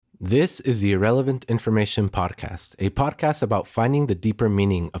This is the Irrelevant Information Podcast, a podcast about finding the deeper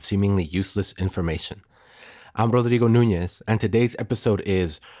meaning of seemingly useless information. I'm Rodrigo Nunez, and today's episode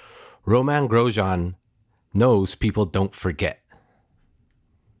is Romain Grosjean knows people don't forget.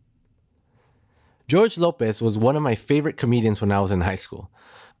 George Lopez was one of my favorite comedians when I was in high school.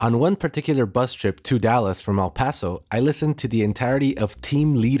 On one particular bus trip to Dallas from El Paso, I listened to the entirety of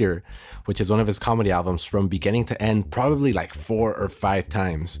Team Leader, which is one of his comedy albums, from beginning to end, probably like 4 or 5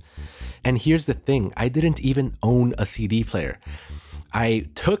 times. And here's the thing, I didn't even own a CD player. I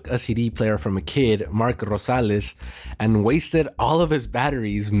took a CD player from a kid, Mark Rosales, and wasted all of his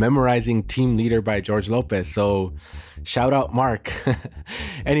batteries memorizing Team Leader by George Lopez. So shout out Mark.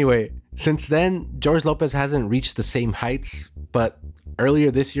 Anyway, since then, George Lopez hasn't reached the same heights, but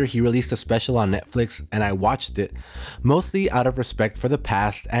earlier this year, he released a special on Netflix and I watched it, mostly out of respect for the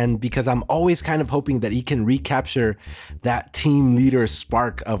past and because I'm always kind of hoping that he can recapture that Team Leader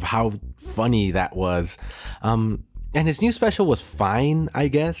spark of how funny that was. And his new special was fine, I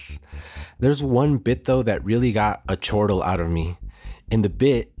guess. There's one bit, though, that really got a chortle out of me. In the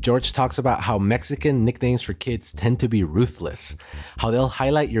bit, George talks about how Mexican nicknames for kids tend to be ruthless, how they'll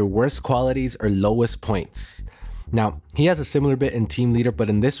highlight your worst qualities or lowest points. Now, he has a similar bit in Team Leader, but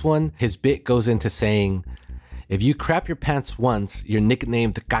in this one, his bit goes into saying, if you crap your pants once, you're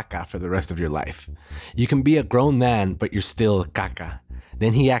nicknamed Caca for the rest of your life. You can be a grown man, but you're still Caca.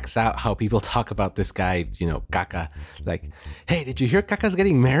 Then he acts out how people talk about this guy, Caca. Like, hey, did you hear Caca's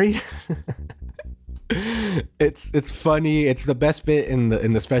getting married? It's funny. It's the best bit in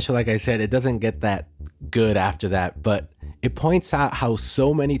the special. Like I said, it doesn't get that good after that, but it points out how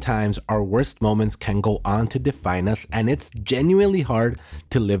so many times our worst moments can go on to define us, and it's genuinely hard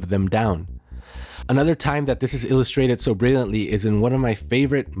to live them down. Another time that this is illustrated so brilliantly is in one of my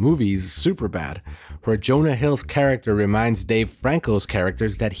favorite movies, Superbad, where Jonah Hill's character reminds Dave Franco's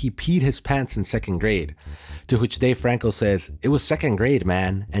characters that he peed his pants in 2nd grade, to which Dave Franco says, it was 2nd grade,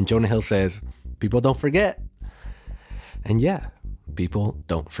 man, and Jonah Hill says, people don't forget. And yeah, people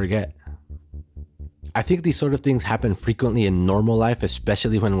don't forget. I think these sort of things happen frequently in normal life,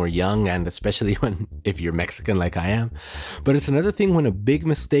 especially when we're young and especially if you're Mexican like I am. But it's another thing when a big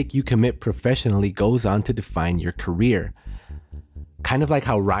mistake you commit professionally goes on to define your career. Kind of like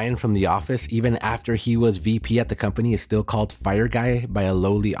how Ryan from The Office, even after he was VP at the company, is still called Fire Guy by a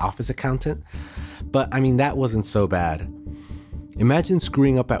lowly office accountant. But I mean, that wasn't so bad. Imagine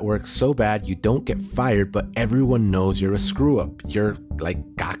screwing up at work so bad you don't get fired, but everyone knows you're a screw up. You're like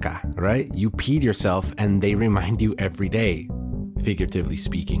caca, right? You peed yourself and they remind you every day, figuratively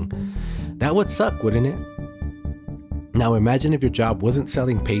speaking. That would suck, wouldn't it? Now imagine if your job wasn't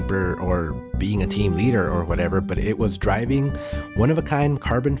selling paper or being a team leader or whatever, but it was driving one-of-a-kind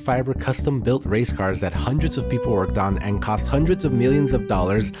carbon fiber custom-built race cars that hundreds of people worked on and cost hundreds of millions of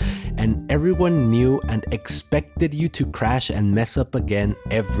dollars, and everyone knew and expected you to crash and mess up again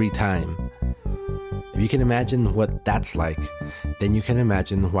every time. If you can imagine what that's like, then you can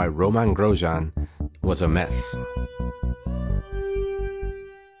imagine why Romain Grosjean was a mess.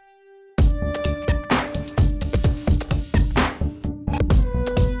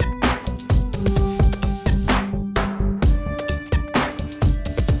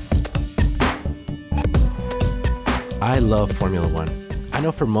 I love Formula One. I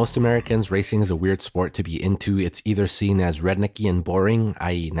know for most Americans, racing is a weird sport to be into. It's either seen as rednecky and boring,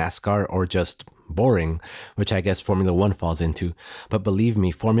 i.e. NASCAR, or just boring, which I guess Formula One falls into. But believe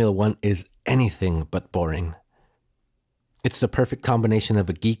me, Formula One is anything but boring. It's the perfect combination of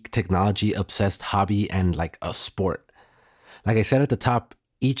a geek, technology-obsessed hobby and like a sport. Like I said at the top,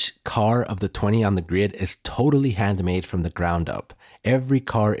 each car of the 20 on the grid is totally handmade from the ground up. Every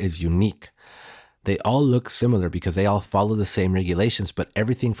car is unique. They all look similar because they all follow the same regulations, but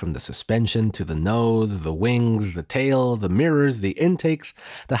everything from the suspension to the nose, the wings, the tail, the mirrors, the intakes,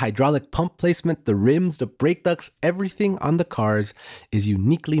 the hydraulic pump placement, the rims, the brake ducts, everything on the cars is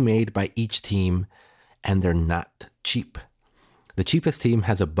uniquely made by each team, and they're not cheap. The cheapest team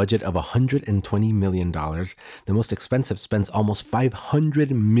has a budget of $120 million. The most expensive spends almost $500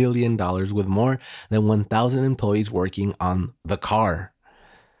 million with more than 1,000 employees working on the car.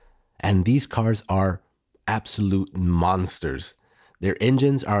 And these cars are absolute monsters. Their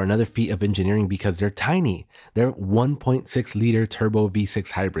engines are another feat of engineering because they're tiny. They're 1.6 liter turbo V6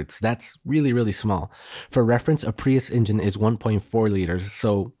 hybrids. That's really, really small. For reference, a Prius engine is 1.4 liters.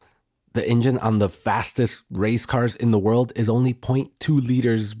 So the engine on the fastest race cars in the world is only 0.2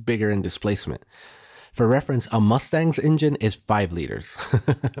 liters bigger in displacement. For reference, a Mustang's engine is 5 liters.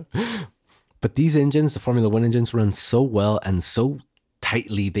 But these engines, the Formula One engines, run so well and so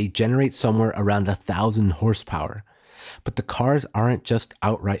tightly, they generate somewhere around 1,000 horsepower. But the cars aren't just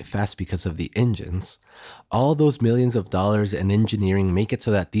outright fast because of the engines. All those millions of dollars in engineering make it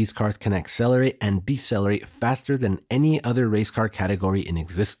so that these cars can accelerate and decelerate faster than any other race car category in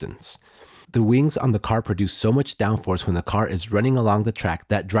existence. The wings on the car produce so much downforce when the car is running along the track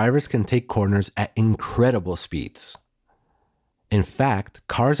that drivers can take corners at incredible speeds. In fact,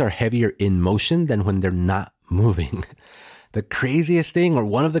 cars are heavier in motion than when they're not moving. The craziest thing, or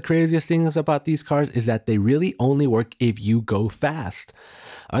one of the craziest things about these cars, is that they really only work if you go fast.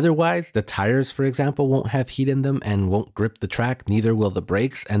 Otherwise, the tires, for example, won't have heat in them and won't grip the track, neither will the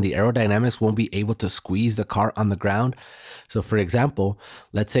brakes, and the aerodynamics won't be able to squeeze the car on the ground. So for example,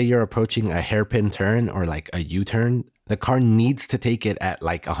 let's say you're approaching a hairpin turn or like a U-turn, the car needs to take it at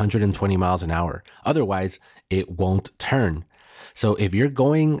like 120 miles an hour. Otherwise, it won't turn. So if you're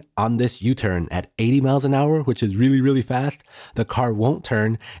going on this U-turn at 80 miles an hour, which is really, really fast, the car won't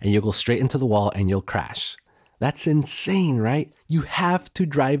turn and you'll go straight into the wall and you'll crash. That's insane, right? You have to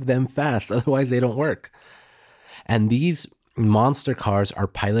drive them fast, otherwise they don't work. And these monster cars are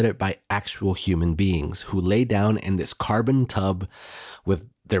piloted by actual human beings who lay down in this carbon tub with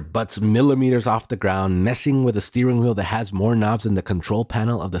their butts millimeters off the ground, messing with a steering wheel that has more knobs than the control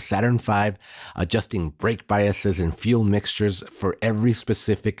panel of the Saturn V, adjusting brake biases and fuel mixtures for every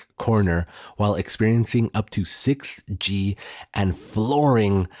specific corner while experiencing up to 6G and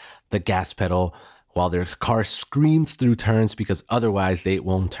flooring the gas pedal while their car screams through turns because otherwise they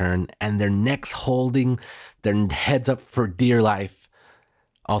won't turn, and their necks holding their heads up for dear life.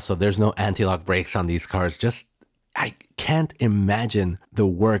 Also, there's no anti-lock brakes on these cars. I can't imagine the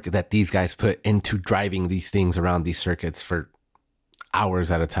work that these guys put into driving these things around these circuits for hours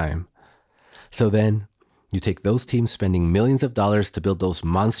at a time. So then you take those teams spending millions of dollars to build those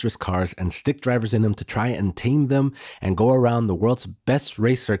monstrous cars and stick drivers in them to try and tame them and go around the world's best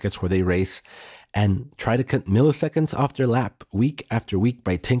race circuits where they race and try to cut milliseconds off their lap week after week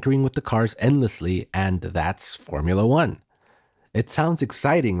by tinkering with the cars endlessly, and that's Formula One. It sounds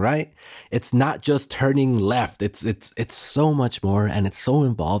exciting, right? It's not just turning left. It's so much more, and it's so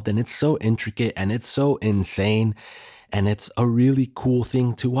involved, and it's so intricate, and it's so insane, and it's a really cool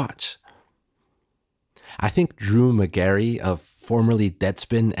thing to watch. I think Drew McGarry, of formerly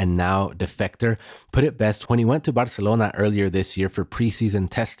Deadspin and now Defector, put it best when he went to Barcelona earlier this year for preseason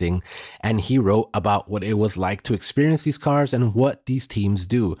testing, and he wrote about what it was like to experience these cars and what these teams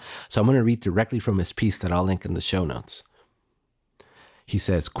do. So I'm going to read directly from his piece that I'll link in the show notes. He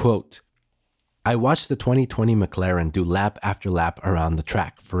says, quote, "I watched the 2020 McLaren do lap after lap around the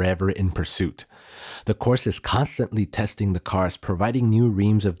track, forever in pursuit. The course is constantly testing the cars, providing new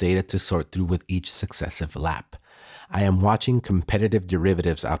reams of data to sort through with each successive lap. I am watching competitive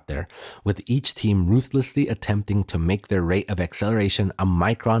derivatives out there, with each team ruthlessly attempting to make their rate of acceleration a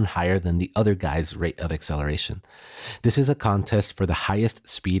micron higher than the other guy's rate of acceleration. This is a contest for the highest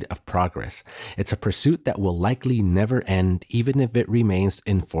speed of progress. It's a pursuit that will likely never end, even if it remains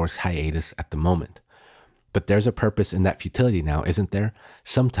in forced hiatus at the moment. But there's a purpose in that futility now, isn't there?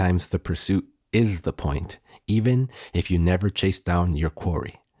 Sometimes the pursuit is the point, even if you never chase down your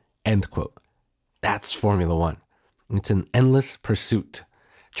quarry." End quote. That's Formula One. It's an endless pursuit,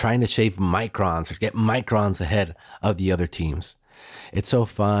 trying to shave microns or get microns ahead of the other teams. It's so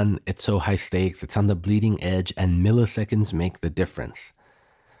fun, it's so high stakes, it's on the bleeding edge, and milliseconds make the difference.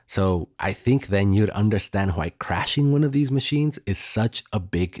 So I think then you'd understand why crashing one of these machines is such a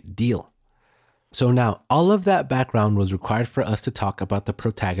big deal. So now, all of that background was required for us to talk about the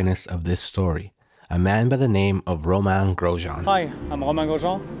protagonist of this story, a man by the name of Romain Grosjean. Hi, I'm Romain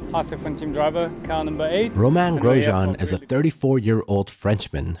Grosjean, F1 team driver, car number 8. Romain Grosjean is a 34-year-old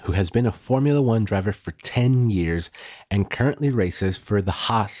Frenchman who has been a Formula One driver for 10 years and currently races for the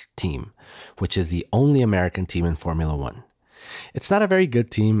Haas team, which is the only American team in Formula One. It's not a very good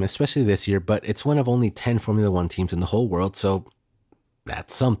team, especially this year, but it's one of only 10 Formula One teams in the whole world, so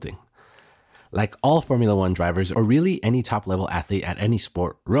that's something. Like all Formula One drivers, or really any top-level athlete at any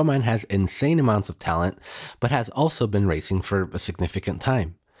sport, Romain has insane amounts of talent, but has also been racing for a significant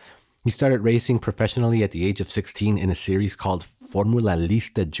time. He started racing professionally at the age of 16 in a series called Formula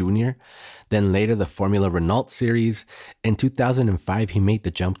Lista Junior, then later the Formula Renault series. In 2005, he made the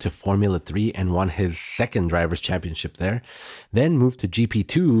jump to Formula 3 and won his second driver's championship there, then moved to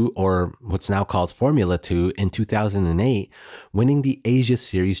GP2, or what's now called Formula 2, in 2008, winning the Asia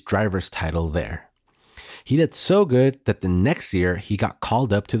Series driver's title there. He did so good that the next year he got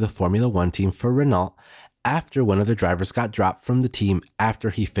called up to the Formula 1 team for Renault after one of the drivers got dropped from the team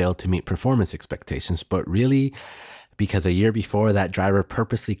after he failed to meet performance expectations, but really because a year before that driver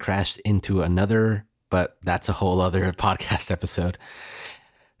purposely crashed into another, but that's a whole other podcast episode.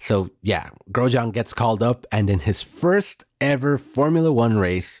 So yeah, Grosjean gets called up, and in his first ever Formula One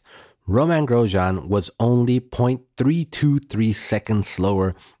race, Romain Grosjean was only 0.323 seconds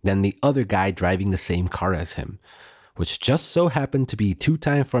slower than the other guy driving the same car as him, which just so happened to be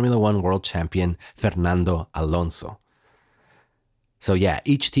two-time Formula One world champion Fernando Alonso. So yeah,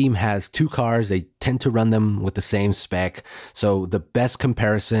 each team has two cars. They tend to run them with the same spec. So the best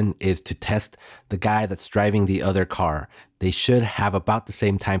comparison is to test the guy that's driving the other car. They should have about the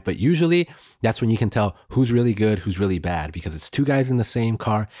same time, but usually that's when you can tell who's really good, who's really bad, because it's two guys in the same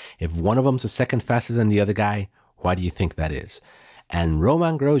car. If one of them's a second faster than the other guy, why do you think that is? And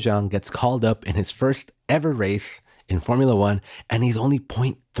Romain Grosjean gets called up in his first ever race in Formula One, and he's only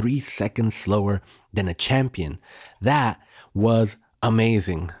 0.3 seconds slower than a champion. That was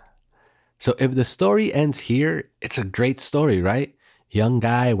amazing. So if the story ends here, it's a great story, right? Young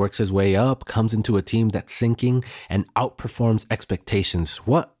guy works his way up, comes into a team that's sinking, and outperforms expectations.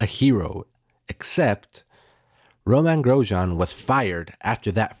 What a hero. Except Romain Grosjean was fired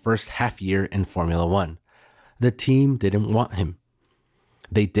after that first half year in Formula One. The team didn't want him.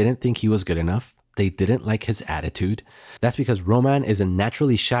 They didn't think he was good enough. They didn't like his attitude. That's because Romain is a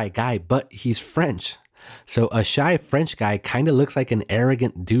naturally shy guy, but he's French. So a shy French guy kind of looks like an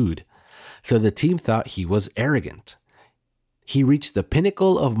arrogant dude. So the team thought he was arrogant. He reached the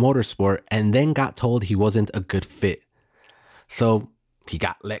pinnacle of motorsport and then got told he wasn't a good fit. So he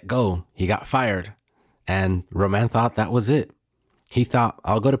got let go. He got fired. And Romain thought that was it. He thought,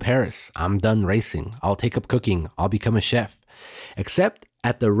 I'll go to Paris. I'm done racing. I'll take up cooking. I'll become a chef. Except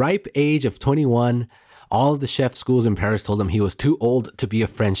at the ripe age of 21, all of the chef schools in Paris told him he was too old to be a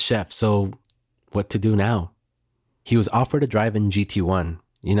French chef. So what to do now? He was offered to drive in GT1.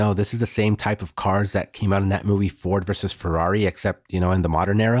 You know, this is the same type of cars that came out in that movie Ford versus Ferrari, except, in the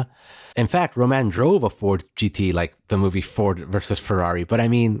modern era. In fact, Romain drove a Ford GT like the movie Ford versus Ferrari, but I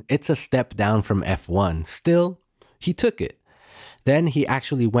mean, it's a step down from F1. Still, he took it. Then he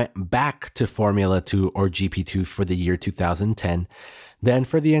actually went back to Formula 2 or GP2 for the year 2010. Then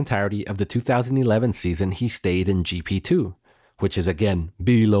for the entirety of the 2011 season, he stayed in GP2, which is again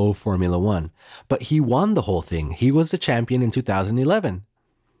below Formula 1. But he won the whole thing. He was the champion in 2011.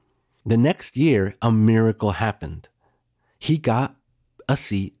 The next year, a miracle happened. He got a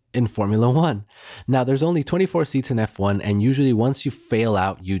seat in Formula 1. Now, there's only 24 seats in F1, and usually once you fail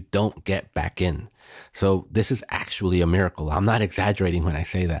out, you don't get back in. So this is actually a miracle. I'm not exaggerating when I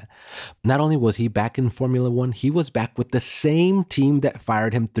say that. Not only was he back in Formula 1, he was back with the same team that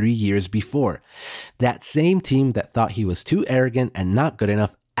fired him 3 years before. That same team that thought he was too arrogant and not good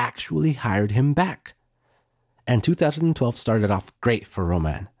enough actually hired him back. And 2012 started off great for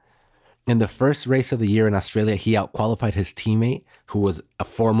Romain. In the first race of the year in Australia, he outqualified his teammate, who was a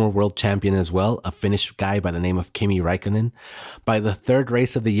former world champion as well, a Finnish guy by the name of Kimi Räikkönen. By the third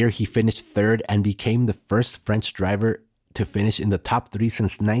race of the year, he finished third and became the first French driver to finish in the top three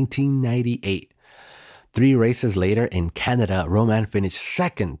since 1998. 3 races later in Canada, Romain finished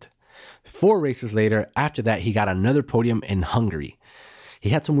second. 4 races later, after that, he got another podium in Hungary. He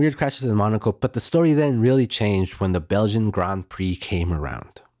had some weird crashes in Monaco, but the story then really changed when the Belgian Grand Prix came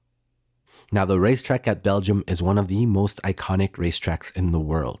around. Now, the racetrack at Belgium is one of the most iconic racetracks in the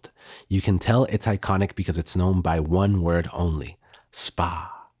world. You can tell it's iconic because it's known by one word only: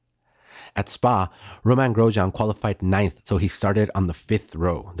 Spa. At Spa, Romain Grosjean qualified 9th, so he started on the 5th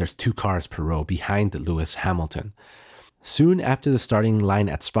row. There's 2 cars per row behind Lewis Hamilton. Soon after the starting line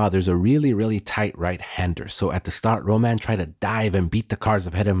at Spa, there's a really, really tight right-hander. So at the start, Romain tried to dive and beat the cars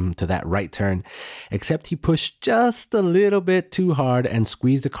ahead of him to that right turn, except he pushed just a little bit too hard and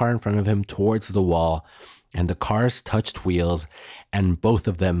squeezed the car in front of him towards the wall. And the cars touched wheels, and both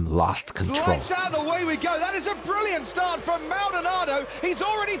of them lost control. Lights out, away we go. That is a brilliant start from Maldonado. He's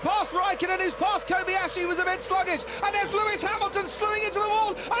already passed Raikkonen, who's passed Kobayashi, who was a bit sluggish. And there's Lewis Hamilton slewing into the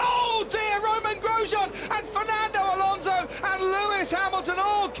wall. And oh dear, Romain Grosjean and Fernando Alonso and Lewis Hamilton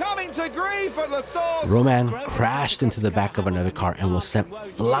all coming to grief at La Source. Romain crashed into the back of another car and was sent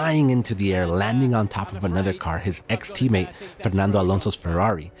flying into the air, landing on top of another car, his ex-teammate Fernando Alonso's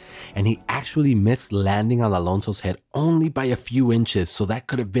Ferrari. And he actually missed landing on Alonso's head only by a few inches, so that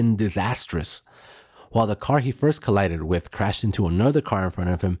could have been disastrous. While the car he first collided with crashed into another car in front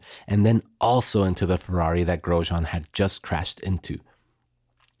of him, and then also into the Ferrari that Grosjean had just crashed into.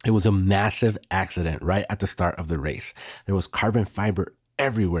 It was a massive accident right at the start of the race. There was carbon fiber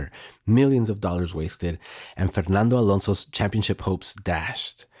everywhere, millions of dollars wasted, and Fernando Alonso's championship hopes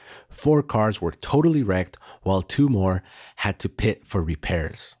dashed. 4 cars were totally wrecked, while 2 more had to pit for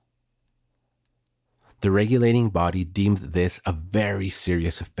repairs. The regulating body deemed this a very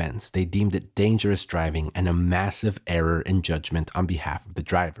serious offense. They deemed it dangerous driving and a massive error in judgment on behalf of the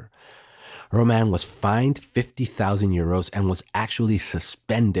driver. Romain was fined 50,000 euros and was actually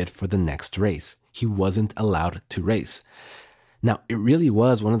suspended for the next race. He wasn't allowed to race. Now, it really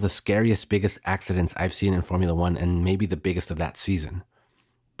was one of the scariest, biggest accidents I've seen in Formula One and maybe the biggest of that season.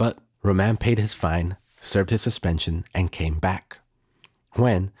 But Romain paid his fine, served his suspension, and came back.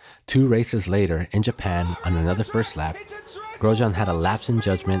 When, 2 races later in Japan on another first lap, Grosjean had a lapse in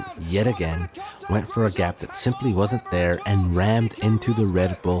judgment yet again, went for a gap that simply wasn't there, and rammed into the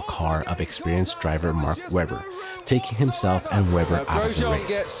Red Bull car of experienced driver Mark Webber, taking himself and Webber out of the race. Grosjean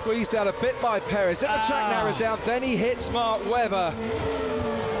gets squeezed out a bit by Perez, then the track narrows down, then he hits Mark Webber.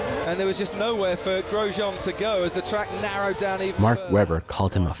 And there was just nowhere for Grosjean to go as the track narrowed down even Mark further. Webber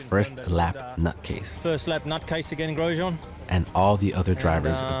called him a first lap nutcase. First lap nutcase again, Grosjean. And all the other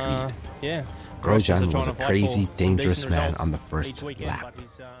drivers agreed. Yeah. Grosjean was a crazy, dangerous man on the first lap.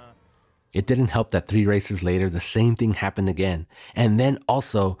 It didn't help that 3 races later, the same thing happened again. And then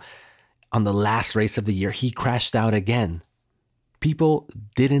also, on the last race of the year, he crashed out again. People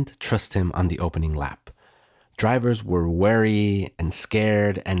didn't trust him on the opening lap. Drivers were wary and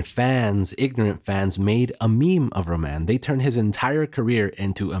scared, and fans, ignorant fans, made a meme of Romain. They turned his entire career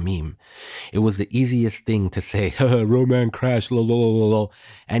into a meme. It was the easiest thing to say, Romain crashed,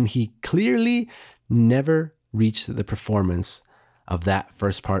 and he clearly never reached the performance of that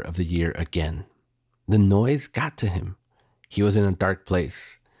first part of the year again. The noise got to him. He was in a dark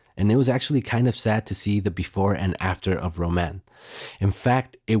place. And it was actually kind of sad to see the before and after of Romain. In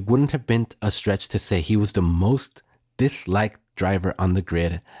fact, it wouldn't have been a stretch to say he was the most disliked driver on the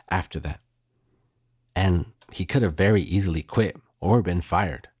grid after that. And he could have very easily quit or been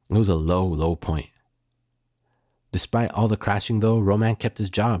fired. It was a low, low point. Despite all the crashing though, Romain kept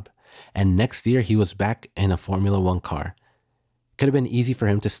his job. And next year he was back in a Formula One car. Could have been easy for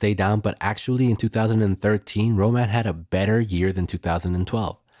him to stay down, but actually in 2013, Romain had a better year than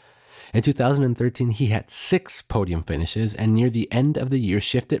 2012. In 2013, he had 6 podium finishes and near the end of the year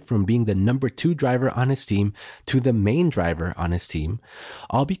shifted from being the number 2 driver on his team to the main driver on his team,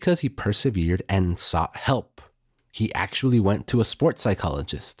 all because he persevered and sought help. He actually went to a sports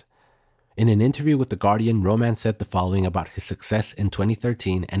psychologist. In an interview with The Guardian, Romain said the following about his success in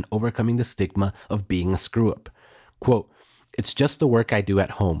 2013 and overcoming the stigma of being a screw-up. Quote, "It's just the work I do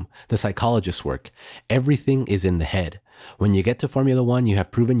at home, the psychologist's work. Everything is in the head. When you get to Formula One, you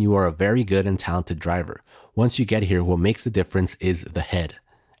have proven you are a very good and talented driver. Once you get here, what makes the difference is the head."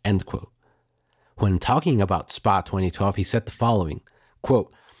 End quote. When talking about Spa 2012, he said the following,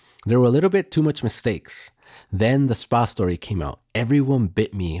 quote, "There were a little bit too much mistakes. Then the Spa story came out. Everyone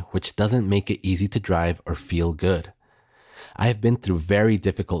bit me, which doesn't make it easy to drive or feel good. I have been through very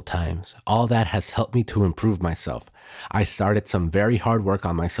difficult times. All that has helped me to improve myself. I started some very hard work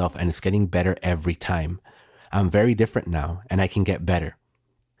on myself and it's getting better every time. I'm very different now and I can get better."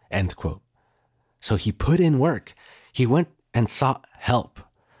 End quote. So he put in work. He went and sought help.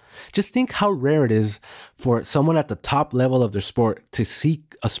 Just think how rare it is for someone at the top level of their sport to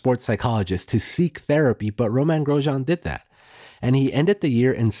seek a sports psychologist, to seek therapy, but Romain Grosjean did that. And he ended the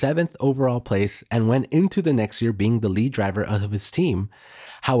year in 7th overall place and went into the next year being the lead driver of his team.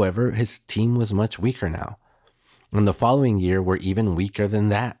 However, his team was much weaker now. And the following year were even weaker than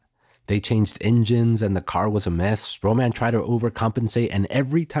that. They changed engines and the car was a mess. Romain tried to overcompensate, and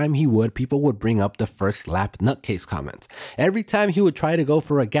every time he would, people would bring up the first lap nutcase comments. Every time he would try to go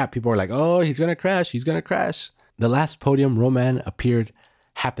for a gap, people were like, "Oh, he's going to crash, he's going to crash." The last podium Romain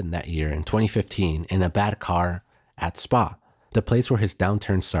happened that year in 2015 in a bad car at Spa, the place where his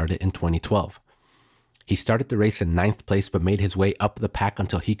downturn started in 2012. He started the race in 9th place, but made his way up the pack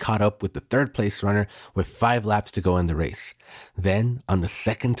until he caught up with the 3rd place runner with 5 laps to go in the race. Then, on the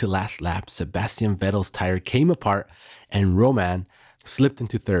second to last lap, Sebastian Vettel's tire came apart and Romain slipped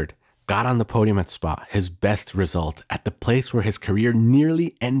into 3rd, got on the podium at Spa, his best result at the place where his career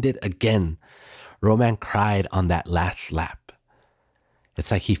nearly ended again. Romain cried on that last lap.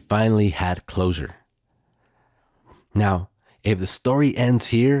 It's like he finally had closure. Now, if the story ends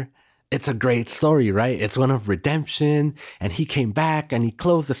here, it's a great story, right? It's one of redemption, and he came back and he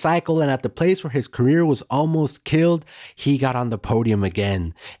closed the cycle, and at the place where his career was almost killed, he got on the podium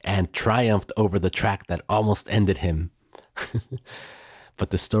again and triumphed over the track that almost ended him.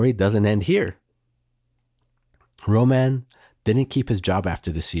 But the story doesn't end here. Romain didn't keep his job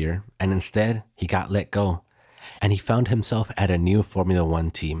after this year, and instead he got let go, and he found himself at a new Formula One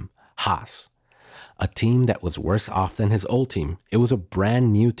team, Haas. A team that was worse off than his old team. It was a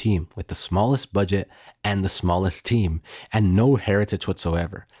brand new team with the smallest budget and the smallest team and no heritage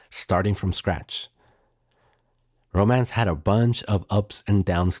whatsoever, starting from scratch. Romain's had a bunch of ups and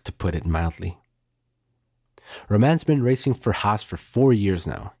downs, to put it mildly. Romain's been racing for Haas for 4 years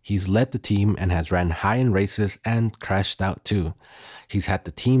now. He's led the team and has ran high in races and crashed out too. He's had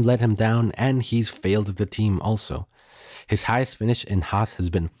the team let him down, and he's failed the team also. His highest finish in Haas has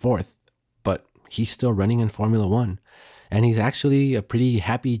been 4th, but he's still running in Formula 1. And he's actually a pretty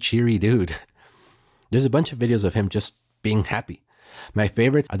happy, cheery dude. There's a bunch of videos of him just being happy. My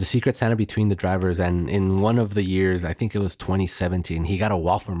favorites are the Secret Santa between the drivers, and in one of the years, I think it was 2017, he got a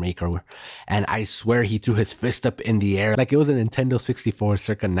waffle maker, and I swear he threw his fist up in the air like it was a Nintendo 64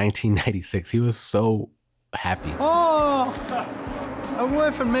 circa 1996. He was so happy. Oh, a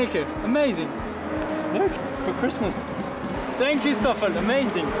waffle maker, amazing. Look, for Christmas. Thank you, Stoffel,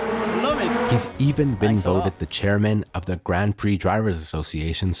 amazing. Love it. He's even been voted the chairman of the Grand Prix Drivers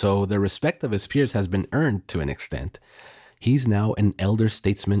Association, so the respect of his peers has been earned to an extent. He's now an elder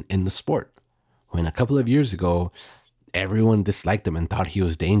statesman in the sport, when a couple of years ago, everyone disliked him and thought he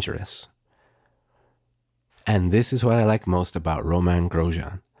was dangerous. And this is what I like most about Romain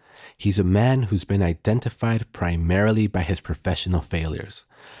Grosjean. He's a man who's been identified primarily by his professional failures.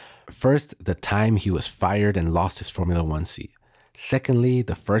 First, the time he was fired and lost his Formula 1 seat. Secondly,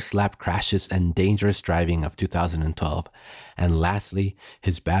 the first lap crashes and dangerous driving of 2012. And lastly,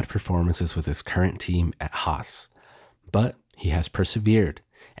 his bad performances with his current team at Haas. But he has persevered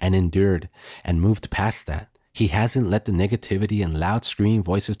and endured and moved past that. He hasn't let the negativity and loud screaming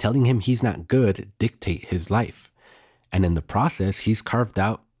voices telling him he's not good dictate his life. And in the process, he's carved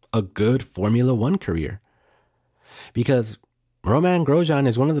out a good Formula 1 career. Because Romain Grosjean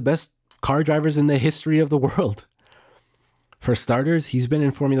is one of the best car drivers in the history of the world. For starters, he's been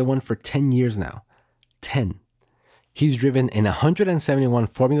in Formula 1 for 10 years now. 10. He's driven in 171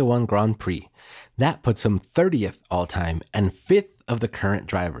 Formula 1 Grand Prix. That puts him 30th all-time and 5th of the current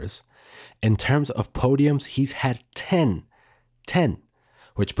drivers. In terms of podiums, he's had 10,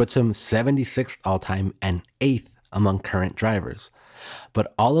 which puts him 76th all-time and 8th among current drivers.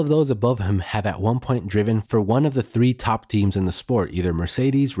 But all of those above him have at one point driven for one of the 3 top teams in the sport, either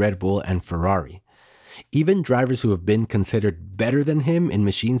Mercedes, Red Bull, and Ferrari. Even drivers who have been considered better than him in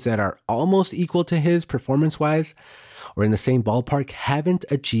machines that are almost equal to his performance-wise or in the same ballpark haven't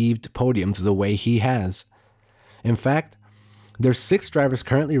achieved podiums the way he has. In fact, there's 6 drivers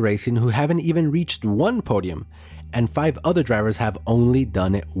currently racing who haven't even reached 1 podium, and 5 other drivers have only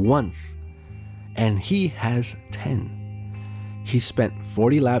done it once. And he has 10. He spent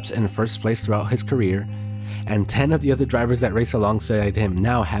 40 laps in first place throughout his career, and 10 of the other drivers that race alongside him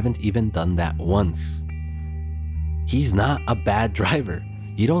now haven't even done that once. He's not a bad driver.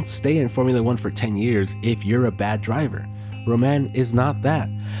 You don't stay in Formula 1 for 10 years if you're a bad driver. Romain is not that.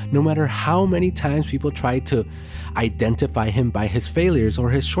 No matter how many times people try to identify him by his failures or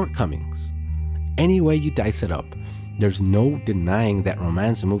his shortcomings. Any way you dice it up, there's no denying that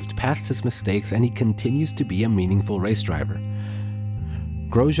Romain's moved past his mistakes and he continues to be a meaningful race driver.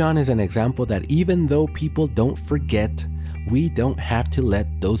 Grosjean is an example that even though people don't forget, we don't have to let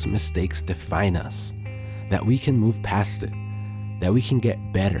those mistakes define us. That we can move past it. That we can get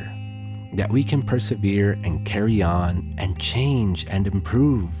better. That we can persevere and carry on and change and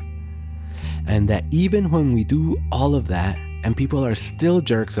improve. And that even when we do all of that and people are still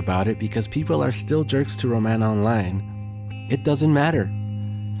jerks about it because people are still jerks to Romain online, it doesn't matter.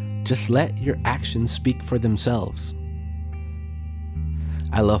 Just let your actions speak for themselves.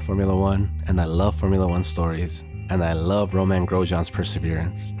 I love Formula 1 and I love Formula 1 stories and I love Romain Grosjean's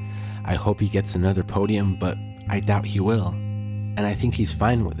perseverance. I hope he gets another podium, but I doubt he will. And I think he's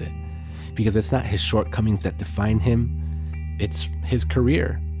fine with it because it's not his shortcomings that define him, it's his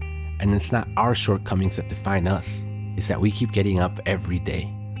career. And it's not our shortcomings that define us, it's that we keep getting up every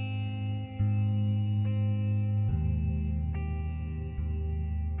day.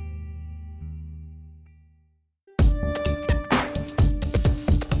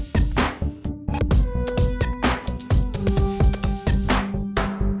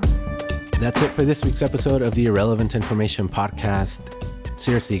 That's it for this week's episode of the Irrelevant Information Podcast.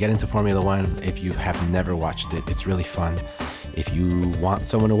 Seriously, get into Formula 1 if you have never watched it. It's really fun. If you want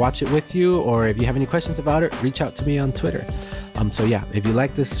someone to watch it with you, or if you have any questions about it, reach out to me on Twitter. So yeah, if you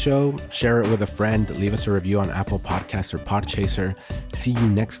like this show, share it with a friend, leave us a review on Apple Podcasts or Podchaser. See you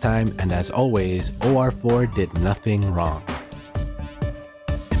next time, and as always, OR4 did nothing wrong.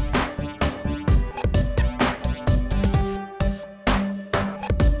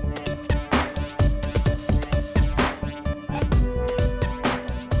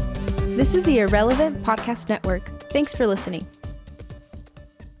 This is the Irrelevant Podcast Network. Thanks for listening.